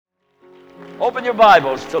Open your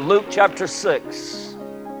Bibles to Luke chapter 6.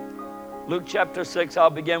 Luke chapter 6,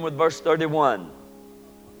 I'll begin with verse 31.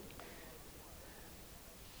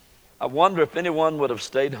 I wonder if anyone would have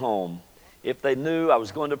stayed home if they knew I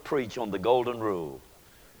was going to preach on the golden rule.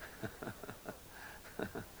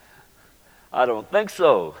 I don't think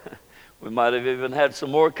so. We might have even had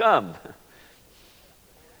some more come.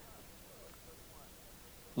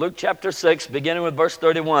 Luke chapter 6, beginning with verse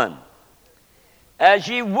 31. As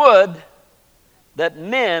ye would that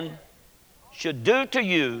men should do to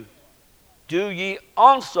you, do ye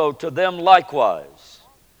also to them likewise.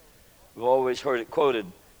 We've always heard it quoted,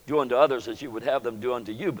 do unto others as you would have them do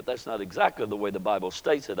unto you, but that's not exactly the way the Bible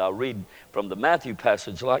states it. I'll read from the Matthew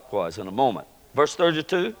passage likewise in a moment. Verse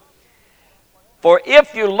 32, for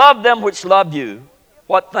if you love them which love you,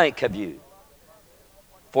 what thank have you?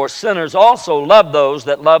 For sinners also love those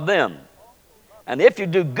that love them. And if you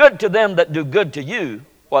do good to them that do good to you,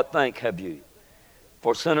 what thank have you?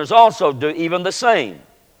 For sinners also do even the same.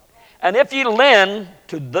 And if ye lend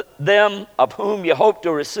to them of whom ye hope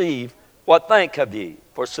to receive, what thank have ye?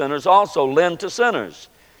 For sinners also lend to sinners,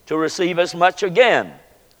 to receive as much again.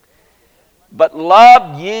 But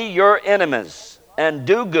love ye your enemies, and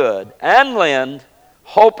do good, and lend,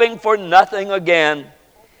 hoping for nothing again.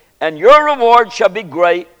 And your reward shall be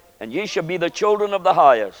great, and ye shall be the children of the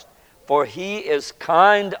highest. For he is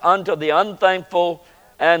kind unto the unthankful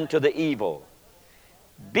and to the evil.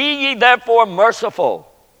 Be ye therefore merciful,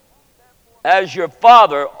 as your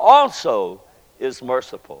Father also is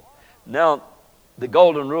merciful. Now, the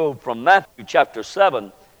golden rule from Matthew chapter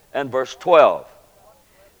 7 and verse 12.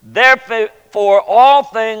 Therefore all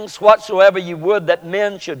things whatsoever ye would that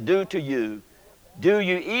men should do to you, do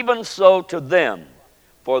you even so to them.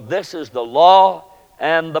 For this is the law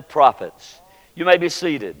and the prophets. You may be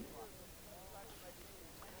seated.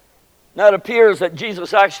 Now it appears that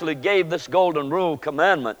Jesus actually gave this golden rule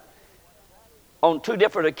commandment on two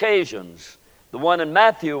different occasions. The one in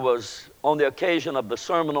Matthew was on the occasion of the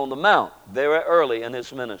Sermon on the Mount, very early in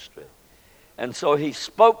his ministry. And so he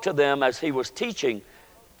spoke to them as he was teaching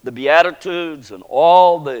the Beatitudes and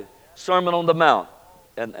all the Sermon on the Mount.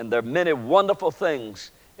 And there are many wonderful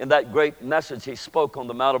things in that great message he spoke on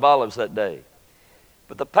the Mount of Olives that day.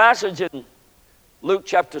 But the passage in Luke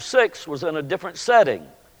chapter 6 was in a different setting.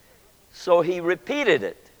 So he repeated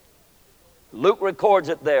it. Luke records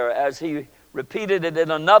it there as he repeated it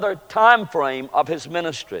in another time frame of his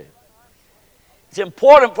ministry. It's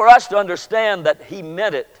important for us to understand that he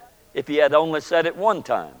meant it if he had only said it one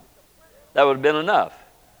time. That would have been enough.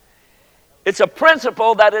 It's a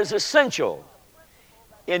principle that is essential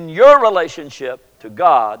in your relationship to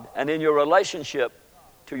God and in your relationship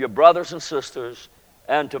to your brothers and sisters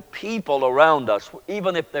and to people around us,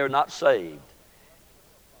 even if they're not saved.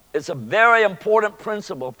 It's a very important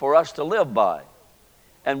principle for us to live by.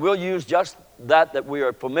 And we'll use just that we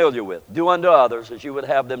are familiar with. Do unto others as you would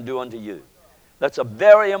have them do unto you. That's a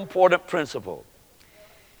very important principle.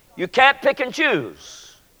 You can't pick and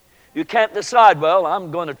choose. You can't decide, well,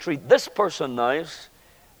 I'm going to treat this person nice,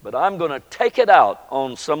 but I'm going to take it out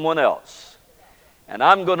on someone else. And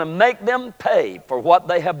I'm going to make them pay for what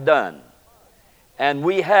they have done. And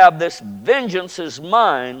we have this vengeance is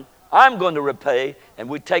mine, I'm going to repay, and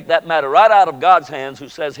we take that matter right out of God's hands who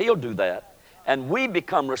says he'll do that, and we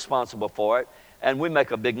become responsible for it, and we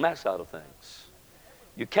make a big mess out of things.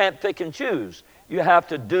 You can't pick and choose. You have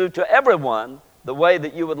to do to everyone the way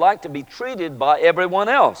that you would like to be treated by everyone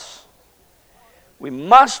else. We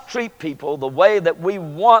must treat people the way that we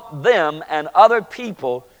want them and other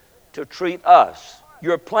people to treat us.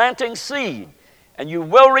 You're planting seed, and you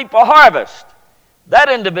will reap a harvest. That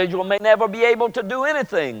individual may never be able to do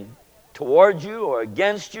anything toward you or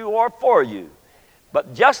against you or for you.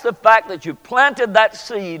 But just the fact that you planted that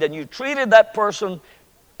seed and you treated that person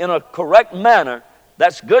in a correct manner,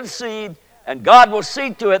 that's good seed, and God will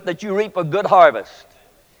see to it that you reap a good harvest.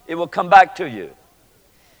 It will come back to you.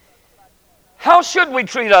 How should we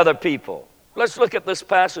treat other people? Let's look at this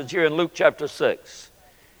passage here in Luke chapter 6.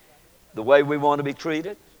 The way we want to be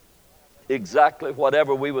treated, exactly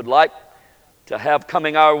whatever we would like to have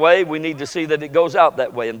coming our way, we need to see that it goes out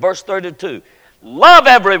that way. In verse 32, love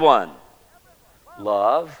everyone.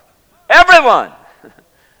 Love everyone.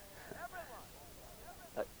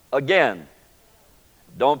 Again,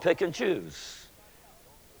 don't pick and choose.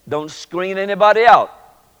 Don't screen anybody out.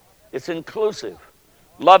 It's inclusive.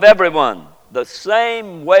 Love everyone the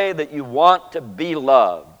same way that you want to be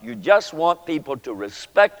loved. You just want people to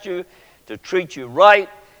respect you, to treat you right,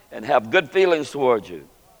 and have good feelings towards you.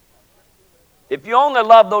 If you only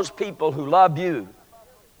love those people who love you,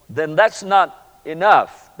 then that's not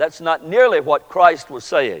enough. That's not nearly what Christ was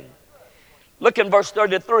saying. Look in verse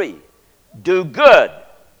 33. Do good.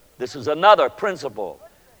 This is another principle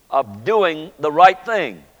of doing the right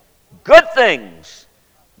thing. Good things.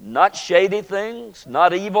 Not shady things,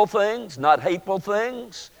 not evil things, not hateful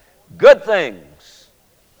things. Good things.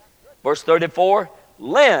 Verse 34,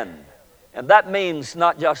 lend. And that means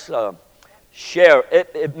not just share.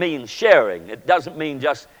 It means sharing. It doesn't mean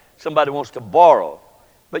just somebody wants to borrow.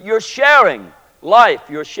 But you're sharing life.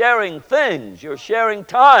 You're sharing things. You're sharing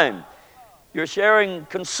time. You're sharing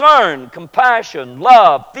concern, compassion,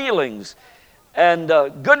 love, feelings, and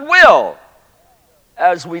goodwill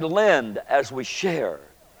as we lend, as we share.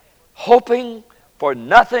 Hoping for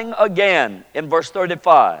nothing again. In verse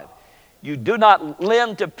 35, you do not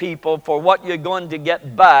lend to people for what you're going to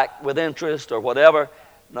get back with interest or whatever.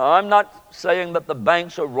 Now, I'm not saying that the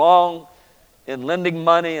banks are wrong in lending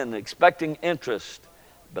money and expecting interest,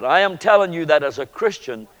 but I am telling you that as a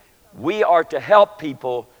Christian, we are to help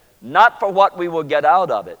people not for what we will get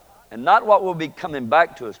out of it and not what will be coming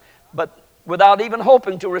back to us, but without even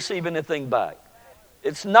hoping to receive anything back.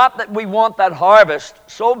 It's not that we want that harvest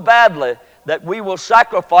so badly that we will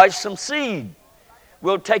sacrifice some seed.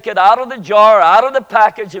 We'll take it out of the jar, out of the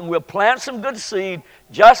package, and we'll plant some good seed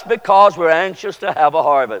just because we're anxious to have a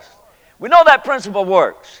harvest. We know that principle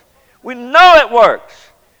works. We know it works.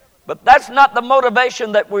 But that's not the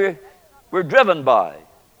motivation that we're driven by.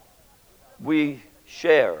 We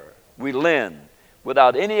share, we lend,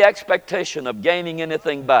 without any expectation of gaining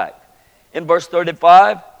anything back. In verse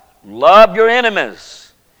 35, love your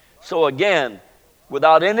enemies. So again,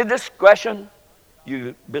 without any discretion,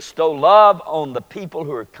 you bestow love on the people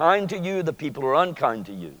who are kind to you, the people who are unkind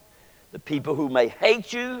to you, the people who may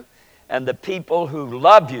hate you, and the people who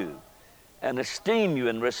love you and esteem you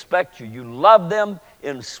and respect you. You love them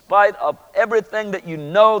in spite of everything that you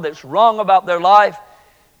know that's wrong about their life.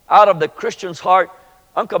 Out of the Christian's heart,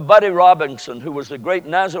 Uncle Buddy Robinson, who was the great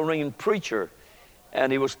Nazarene preacher,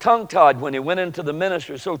 and he was tongue-tied when he went into the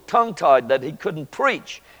ministry, so tongue-tied that he couldn't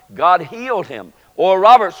preach. God healed him. Oral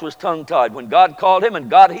Roberts was tongue-tied when God called him and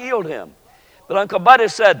God healed him. But Uncle Buddy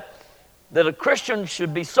said that a Christian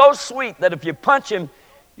should be so sweet that if you punch him,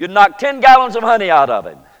 you'd knock 10 gallons of honey out of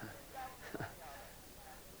him.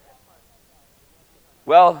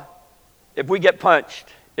 Well, if we get punched,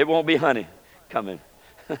 it won't be honey coming.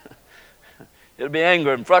 It'll be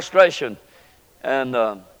anger and frustration,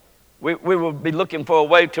 and we will be looking for a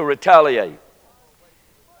way to retaliate.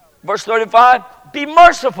 Verse 35, be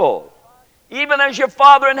merciful, even as your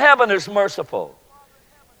Father in heaven is merciful.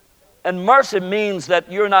 And mercy means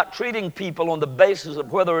that you're not treating people on the basis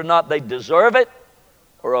of whether or not they deserve it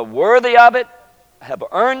or are worthy of it, have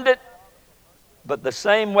earned it, but the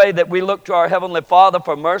same way that we look to our Heavenly Father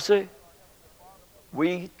for mercy,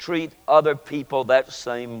 we treat other people that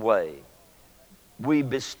same way. We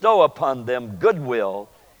bestow upon them goodwill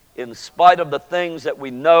in spite of the things that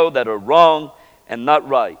we know that are wrong and not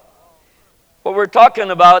right. What we're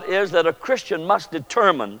talking about is that a Christian must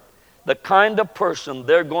determine the kind of person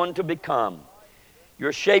they're going to become.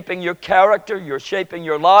 You're shaping your character, you're shaping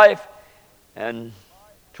your life, and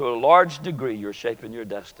to a large degree, you're shaping your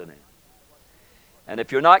destiny. And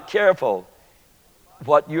if you're not careful,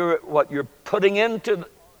 what you're putting into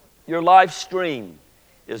your life stream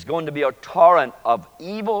is going to be a torrent of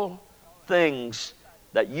evil things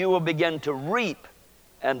that you will begin to reap,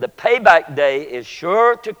 and the payback day is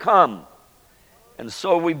sure to come. And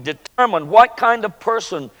so we've determined what kind of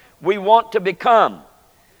person we want to become.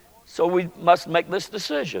 So we must make this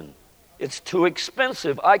decision. It's too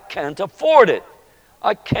expensive. I can't afford it.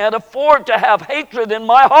 I can't afford to have hatred in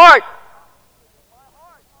my heart.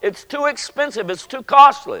 It's too expensive. It's too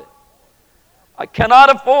costly. I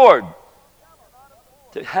cannot afford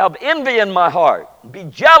to have envy in my heart, be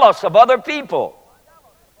jealous of other people.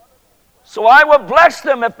 So I will bless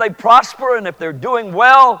them if they prosper, and if they're doing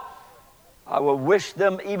well, I will wish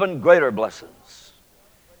them even greater blessings.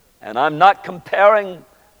 And I'm not comparing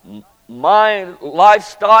my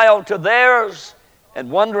lifestyle to theirs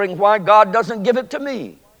and wondering why God doesn't give it to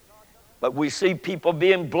me. But we see people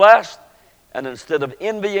being blessed, and instead of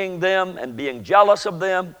envying them and being jealous of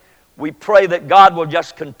them, we pray that God will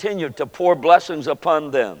just continue to pour blessings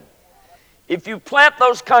upon them. If you plant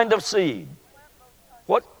those kind of seed,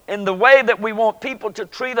 what in the way that we want people to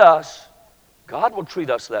treat us, God will treat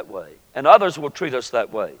us that way, and others will treat us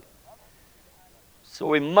that way. So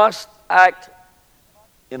we must act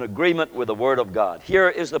in agreement with the Word of God. Here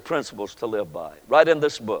is the principles to live by, right in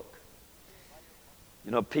this book.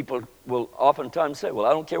 You know, people will oftentimes say, well, I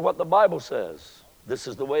don't care what the Bible says. This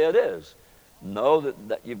is the way it is. No,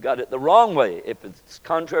 that you've got it the wrong way. If it's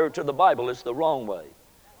contrary to the Bible, it's the wrong way.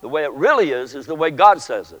 The way it really is the way God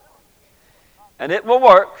says it. And it will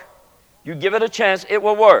work. You give it a chance, it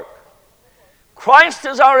will work. Christ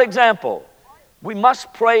is our example. We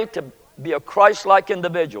must pray to be a Christ-like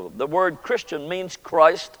individual. The word Christian means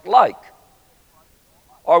Christ-like.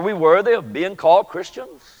 Are we worthy of being called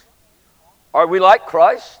Christians? Are we like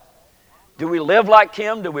Christ? Do we live like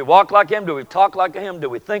Him? Do we walk like Him? Do we talk like Him? Do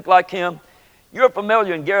we think like Him? You're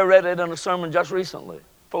familiar, and Gary read it in a sermon just recently.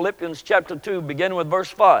 Philippians chapter 2, beginning with verse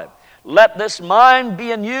 5. Let this mind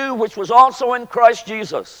be in you, which was also in Christ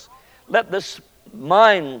Jesus. Let this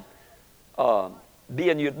mind be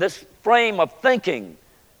in you, this frame of thinking,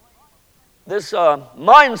 this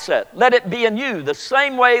mindset, let it be in you the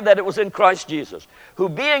same way that it was in Christ Jesus, who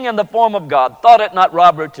being in the form of God, thought it not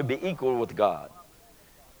robbery to be equal with God,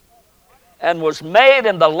 and was made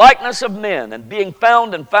in the likeness of men, and being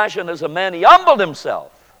found in fashion as a man, He humbled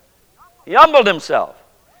Himself. He humbled Himself.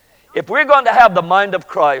 If we're going to have the mind of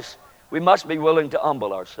Christ, we must be willing to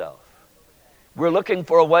humble ourselves. We're looking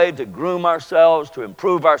for a way to groom ourselves, to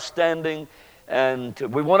improve our standing, and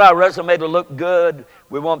we want our resume to look good.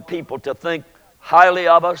 We want people to think highly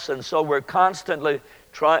of us, and so we're constantly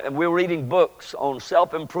trying, and we're reading books on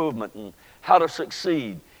self-improvement and how to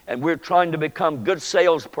succeed, and we're trying to become good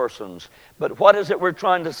salespersons. But what is it we're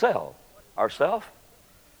trying to sell? Ourselves?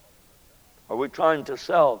 Are we trying to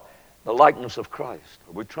sell the likeness of Christ?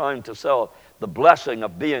 Are we trying to sell the blessing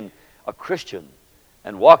of being a Christian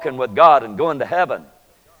and walking with God and going to heaven?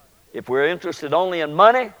 If we're interested only in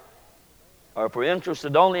money, or if we're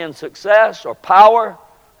interested only in success or power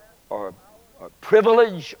or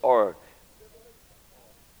privilege or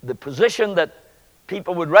the position that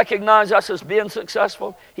people would recognize us as being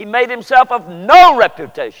successful, He made Himself of no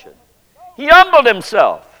reputation. He humbled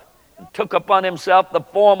Himself and took upon Himself the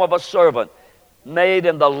form of a servant, made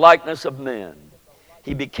in the likeness of men.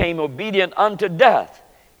 He became obedient unto death,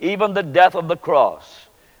 even the death of the cross.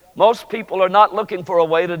 Most people are not looking for a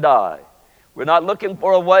way to die. We're not looking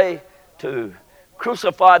for a way to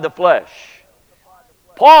crucify the flesh.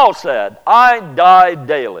 Paul said, I die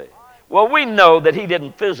daily. Well, we know that he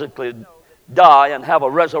didn't physically die and have a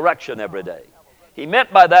resurrection every day. He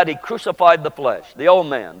meant by that he crucified the flesh, the old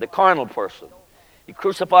man, the carnal person. He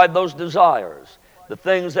crucified those desires, the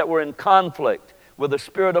things that were in conflict with the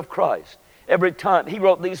Spirit of Christ. Every time he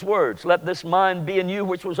wrote these words, let this mind be in you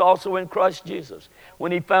which was also in Christ Jesus.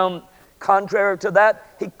 When he found contrary to that,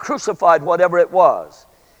 he crucified whatever it was.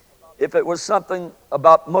 If it was something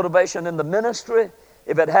about motivation in the ministry,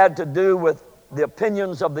 if it had to do with the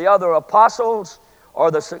opinions of the other apostles or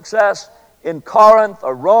the success in Corinth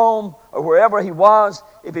or Rome or wherever he was,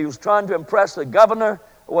 if he was trying to impress the governor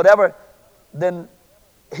or whatever, then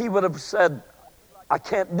he would have said, I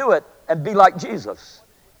can't do it, and be like Jesus.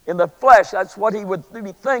 In the flesh, that's what he would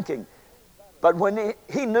be thinking. But when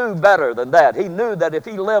he knew better than that, he knew that if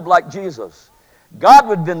he lived like Jesus, God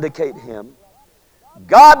would vindicate him,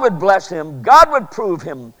 God would bless him, God would prove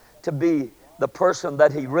him to be the person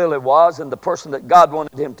that he really was and the person that God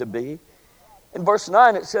wanted him to be. In verse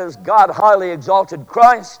 9 it says, God highly exalted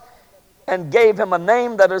Christ and gave him a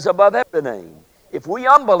name that is above every name. If we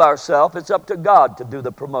humble ourselves, it's up to God to do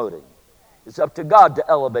the promoting. It's up to God to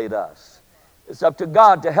elevate us. It's up to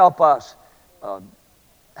God to help us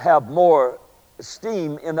have more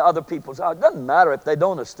esteem in other people's eyes. It doesn't matter if they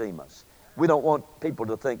don't esteem us. We don't want people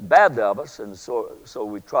to think badly of us, and so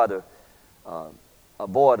we try to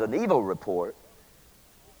avoid an evil report.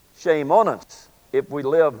 Shame on us if we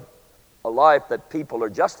live a life that people are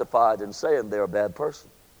justified in saying they're a bad person.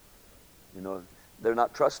 You know, they're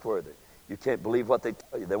not trustworthy. You can't believe what they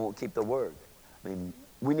tell you. They won't keep their word. I mean,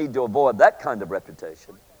 we need to avoid that kind of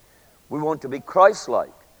reputation. We want to be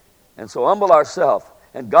Christ-like. And so humble ourselves,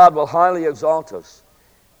 and God will highly exalt us.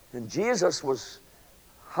 And Jesus was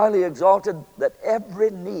highly exalted that every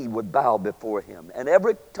knee would bow before him and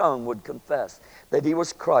every tongue would confess that he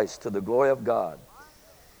was Christ to the glory of God.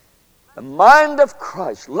 The mind of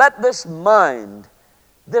Christ, let this mind,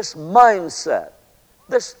 this mindset,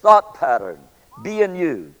 this thought pattern be in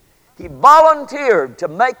you. He volunteered to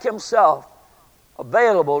make himself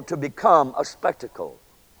available to become a spectacle.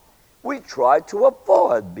 We try to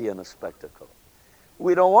avoid being a spectacle.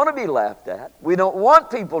 We don't want to be laughed at. We don't want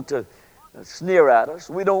people to sneer at us.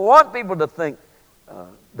 We don't want people to think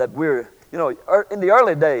that we're, you know, in the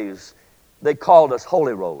early days, they called us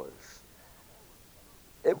holy rollers.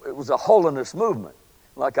 It was a holiness movement.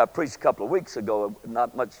 Like I preached a couple of weeks ago,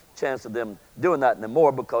 not much chance of them doing that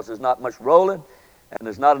anymore because there's not much rolling and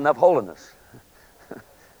there's not enough holiness.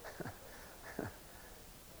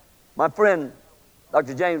 My friend,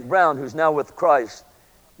 Dr. James Brown, who's now with Christ,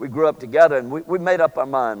 we grew up together, and we made up our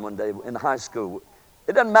mind one day in high school.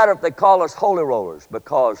 It doesn't matter if they call us holy rollers,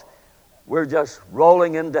 because we're just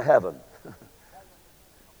rolling into heaven.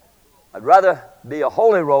 I'd rather be a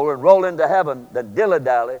holy roller and roll into heaven than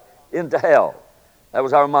dilly-dally into hell. That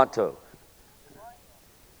was our motto.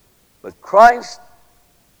 But Christ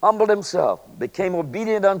humbled himself, became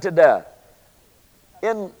obedient unto death.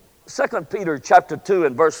 In 2 Peter chapter 2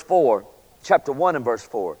 and verse 4, chapter 1 and verse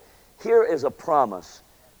 4, here is a promise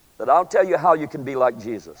that I'll tell you how you can be like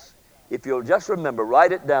Jesus. If you'll just remember,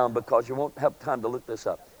 write it down because you won't have time to look this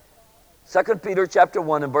up. 2 Peter chapter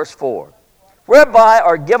 1 and verse 4. Whereby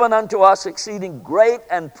are given unto us exceeding great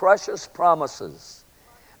and precious promises,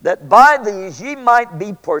 that by these ye might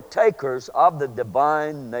be partakers of the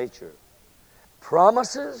divine nature.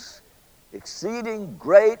 Promises, exceeding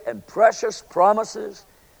great and precious promises,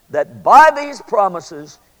 that by these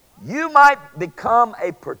promises you might become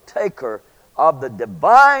a partaker of the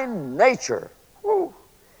divine nature,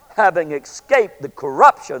 having escaped the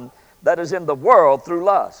corruption that is in the world through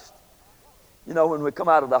lust. You know, when we come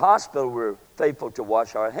out of the hospital, we're faithful to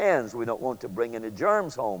wash our hands. We don't want to bring any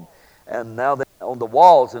germs home. And now on the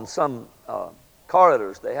walls in some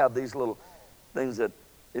corridors, they have these little things that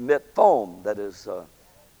emit foam that is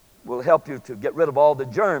will help you to get rid of all the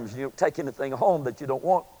germs. You don't take anything home that you don't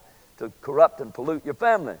want to corrupt and pollute your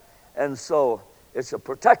family. And so it's a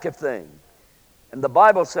protective thing. And the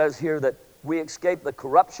Bible says here that we escape the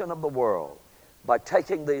corruption of the world by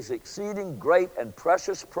taking these exceeding great and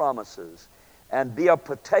precious promises and be a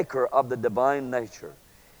partaker of the divine nature.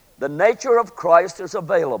 The nature of Christ is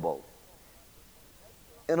available.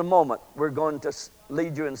 In a moment, we're going to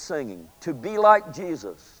lead you in singing. To be like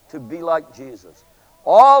Jesus, to be like Jesus.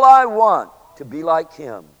 All I want to be like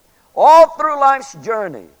him. All through life's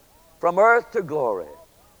journey, from earth to glory,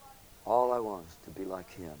 all I want is to be like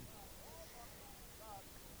him.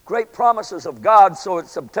 Great promises of God, so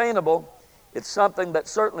it's obtainable. It's something that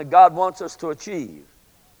certainly God wants us to achieve.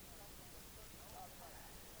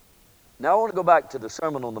 Now I want to go back to the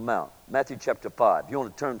Sermon on the Mount, Matthew chapter 5. If you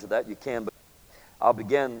want to turn to that, you can, but I'll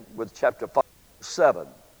begin with chapter 5, 7,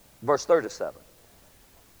 verse 37.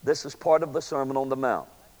 This is part of the Sermon on the Mount.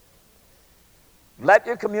 Let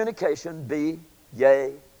your communication be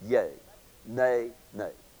yea, yea, nay,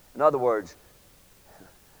 nay. In other words,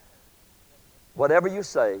 whatever you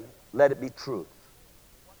say, let it be truth.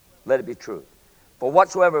 Let it be truth. For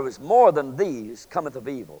whatsoever is more than these cometh of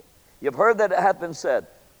evil. You've heard that it hath been said.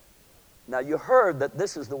 Now you heard that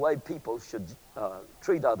this is the way people should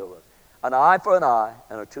treat others. An eye for an eye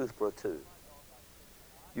and a tooth for a tooth.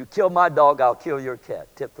 You kill my dog, I'll kill your cat.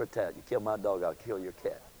 Tit for tat. You kill my dog, I'll kill your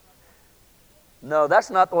cat. No, that's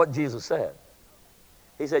not what Jesus said.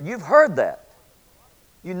 He said, you've heard that.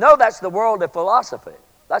 You know that's the world of philosophy.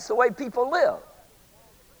 That's the way people live.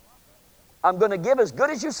 I'm going to give as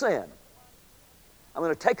good as you send. I'm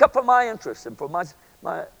going to take up for my interests and for my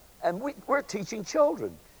and we're teaching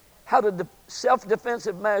children how to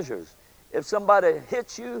self-defensive measures. If somebody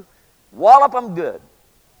hits you, wallop them good.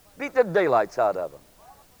 Beat the daylights out of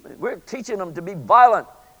them. We're teaching them to be violent,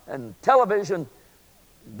 and television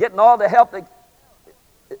getting all the help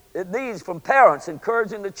it needs from parents,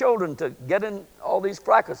 encouraging the children to get in all these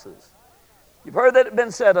practices. You've heard that it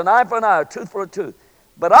been said, an eye for an eye, a tooth for a tooth.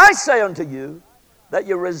 But I say unto you that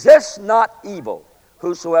you resist not evil.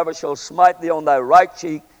 Whosoever shall smite thee on thy right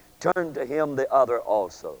cheek, turn to him the other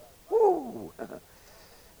also. Woo!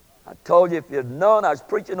 I told you if you'd known I was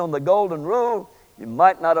preaching on the golden rule, you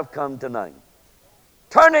might not have come tonight.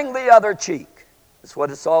 Turning the other cheek. That's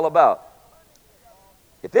what it's all about.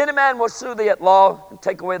 If any man will sue thee at law and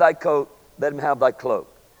take away thy coat, let him have thy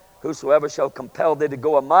cloak. Whosoever shall compel thee to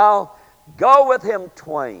go a mile, go with him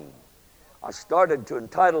twain. I started to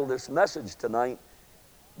entitle this message tonight,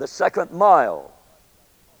 The Second Mile.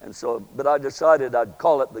 But I decided I'd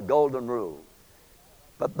call it the Golden Rule.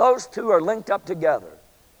 But those two are linked up together.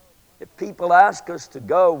 If people ask us to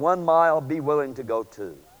go 1 mile, be willing to go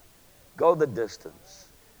 2. Go the distance.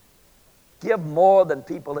 Give more than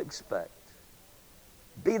people expect.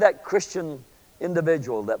 Be that Christian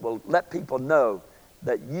individual that will let people know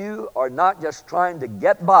that you are not just trying to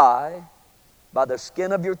get by the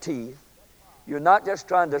skin of your teeth. You're not just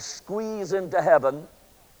trying to squeeze into heaven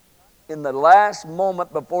in the last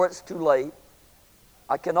moment before it's too late.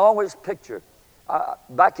 I can always picture,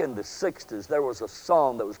 back in the 60s, there was a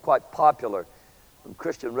song that was quite popular on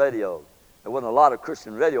Christian radio. There wasn't a lot of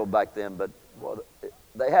Christian radio back then, but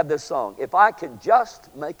they had this song, If I Could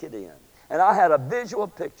Just Make It In. And I had a visual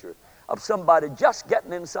picture of somebody just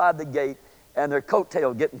getting inside the gate and their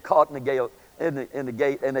coattail getting caught in the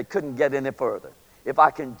gate and they couldn't get any further. If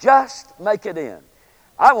I can just make it in.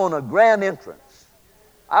 I want a grand entrance.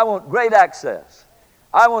 I want great access.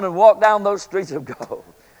 I want to walk down those streets of gold.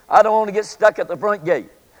 I don't want to get stuck at the front gate.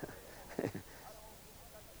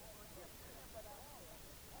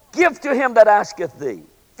 Give to him that asketh thee.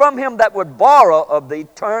 From him that would borrow of thee,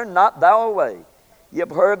 turn not thou away. Ye have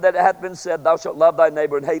heard that it hath been said, thou shalt love thy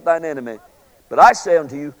neighbor and hate thine enemy. But I say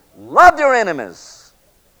unto you, love your enemies.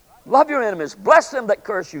 Love your enemies. Bless them that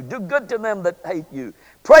curse you. Do good to them that hate you.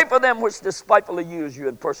 Pray for them which despitefully use you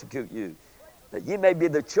and persecute you, that ye may be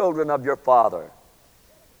the children of your Father.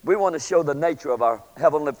 We want to show the nature of our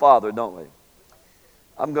Heavenly Father, don't we?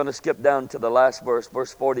 I'm going to skip down to the last verse,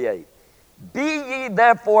 verse 48. Be ye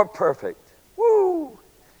therefore perfect. Woo!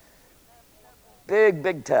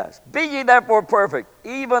 Big task. Be ye therefore perfect,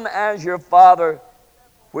 even as your Father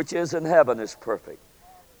which is in heaven is perfect.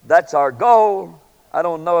 That's our goal. I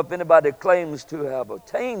don't know if anybody claims to have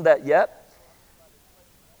attained that yet.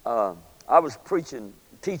 I was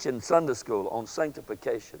teaching Sunday school on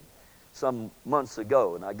sanctification some months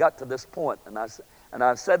ago, and I got to this point, and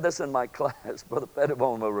I said this in my class. Brother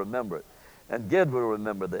Pettibone will remember it, and Gid will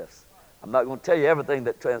remember this. I'm not going to tell you everything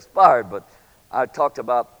that transpired, but I talked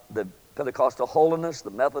about the Pentecostal holiness,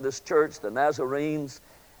 the Methodist Church, the Nazarenes,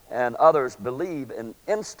 and others believe in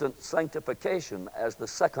instant sanctification as the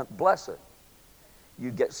second blessing.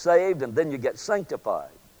 You get saved, and then you get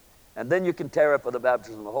sanctified. And then you can tarry for the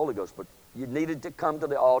baptism of the Holy Ghost. But you needed to come to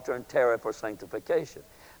the altar and tarry for sanctification.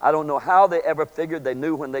 I don't know how they ever figured they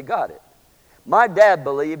knew when they got it. My dad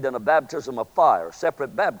believed in a baptism of fire,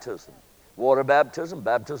 separate baptism. Water baptism,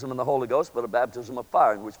 baptism in the Holy Ghost, but a baptism of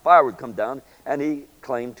fire, in which fire would come down, and he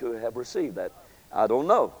claimed to have received that. I don't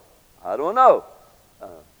know.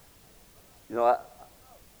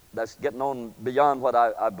 That's getting on beyond what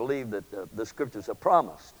I believe that the Scriptures have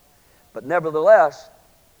promised. But nevertheless,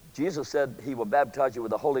 Jesus said he will baptize you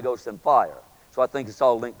with the Holy Ghost and fire. So I think it's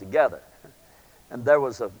all linked together. And there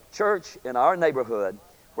was a church in our neighborhood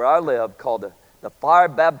where I lived called the Fire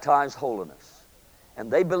Baptized Holiness. And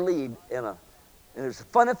they believed and there's a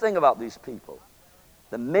funny thing about these people.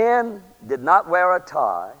 The men did not wear a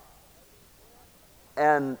tie,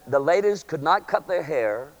 and the ladies could not cut their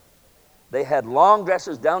hair. They had long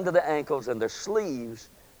dresses down to the ankles and their sleeves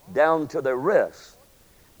down to their wrists.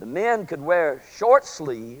 The men could wear short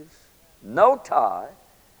sleeves, no tie,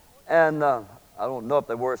 and I don't know if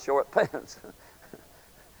they wore short pants.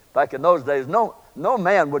 Back in those days, no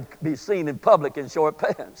man would be seen in public in short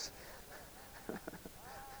pants.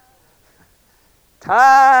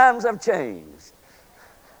 Times have changed.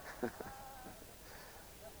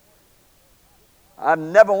 I've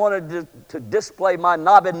never wanted to display my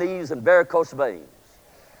knobby knees and varicose veins.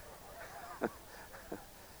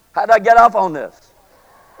 How did I get off on this?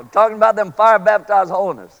 I'm talking about them fire-baptized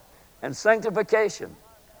holiness and sanctification.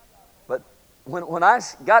 But when I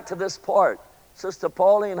got to this part, Sister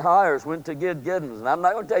Pauline Hires went to Gid Giddens, and I'm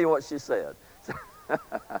not going to tell you what she said.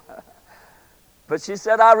 But she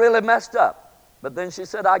said, I really messed up. But then she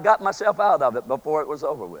said, I got myself out of it before it was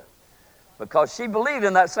over with. Because she believed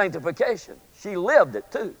in that sanctification. She lived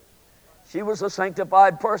it too. She was a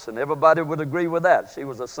sanctified person. Everybody would agree with that. She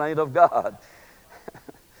was a saint of God.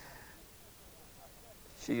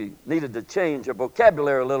 She needed to change her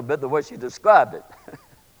vocabulary a little bit, the way she described it.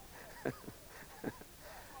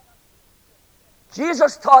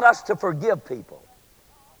 Jesus taught us to forgive people.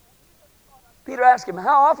 Peter asked him,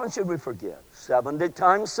 how often should we forgive? 70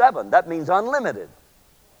 times 7. That means unlimited.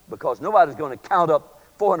 Because nobody's going to count up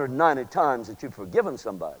 490 times that you've forgiven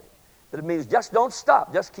somebody. But it means just don't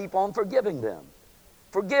stop. Just keep on forgiving them.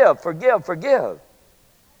 Forgive, forgive, forgive.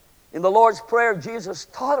 In the Lord's Prayer, Jesus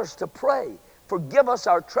taught us to pray. Forgive us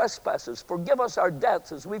our trespasses. Forgive us our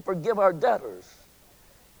debts as we forgive our debtors.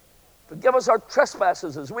 Forgive us our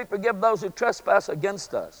trespasses as we forgive those who trespass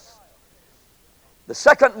against us. The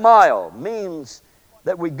second mile means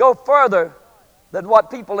that we go further than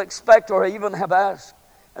what people expect or even have asked.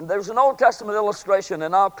 And there's an Old Testament illustration,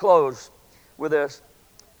 and I'll close with this.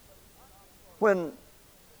 When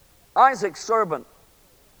Isaac's servant,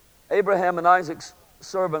 Abraham and Isaac's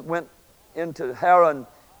servant, went into Haran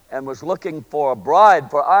and was looking for a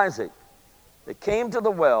bride for Isaac, they came to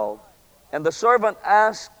the well, and the servant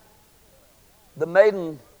asked the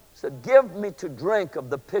maiden, said, give me to drink of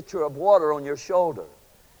the pitcher of water on your shoulder.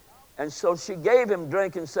 And so she gave him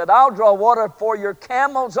drink and said, I'll draw water for your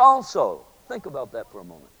camels also. Think about that for a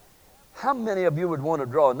moment. How many of you would want to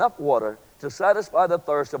draw enough water to satisfy the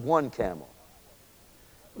thirst of one camel?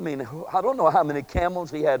 I mean, I don't know how many camels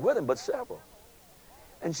he had with him, but several.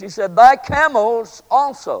 And she said, thy camels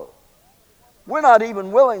also. We're not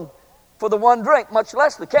even willing for the one drink, much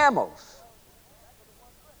less the camels.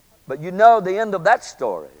 But you know the end of that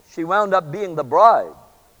story. She wound up being the bride.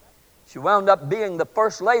 She wound up being the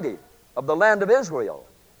first lady of the land of Israel.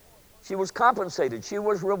 She was compensated. She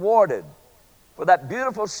was rewarded for that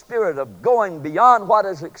beautiful spirit of going beyond what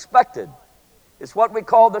is expected. It's what we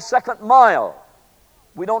call the second mile.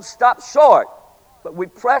 We don't stop short, but we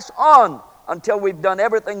press on until we've done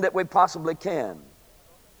everything that we possibly can.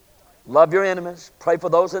 Love your enemies. Pray for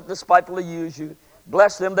those that despitefully use you.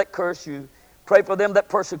 Bless them that curse you. Pray for them that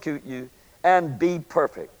persecute you. And be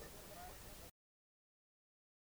perfect